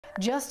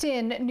Just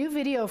in, new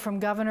video from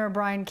Governor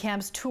Brian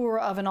Kemp's tour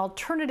of an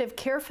alternative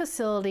care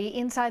facility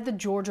inside the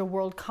Georgia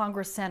World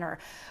Congress Center.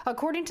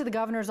 According to the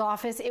governor's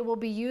office, it will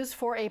be used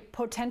for a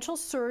potential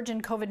surge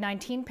in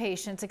COVID-19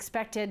 patients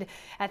expected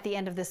at the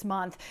end of this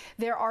month.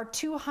 There are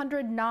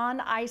 200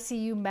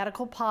 non-ICU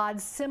medical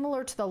pods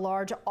similar to the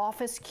large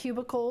office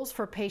cubicles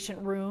for patient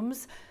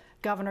rooms.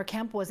 Governor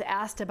Kemp was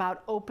asked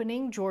about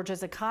opening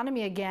Georgia's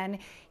economy again.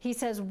 He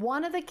says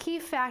one of the key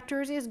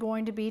factors is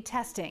going to be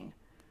testing.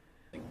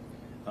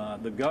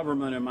 The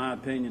government, in my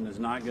opinion, is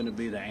not going to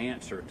be the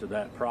answer to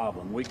that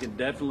problem. We can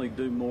definitely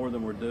do more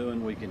than we're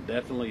doing. We can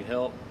definitely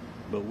help,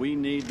 but we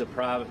need the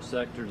private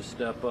sector to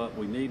step up.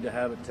 We need to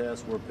have a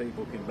test where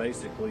people can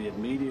basically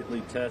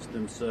immediately test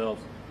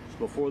themselves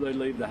before they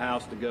leave the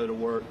house to go to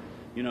work,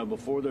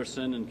 before they're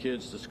sending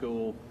kids to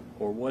school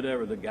or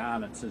whatever the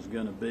guidance is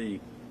going to be.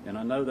 And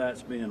I know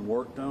that's being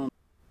worked on.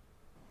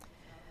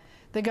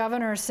 The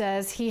governor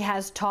says he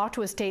has talked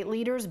with state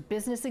leaders,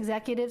 business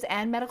executives,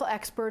 and medical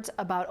experts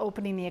about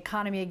opening the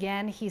economy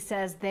again. He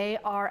says they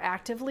are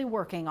actively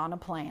working on a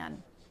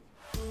plan.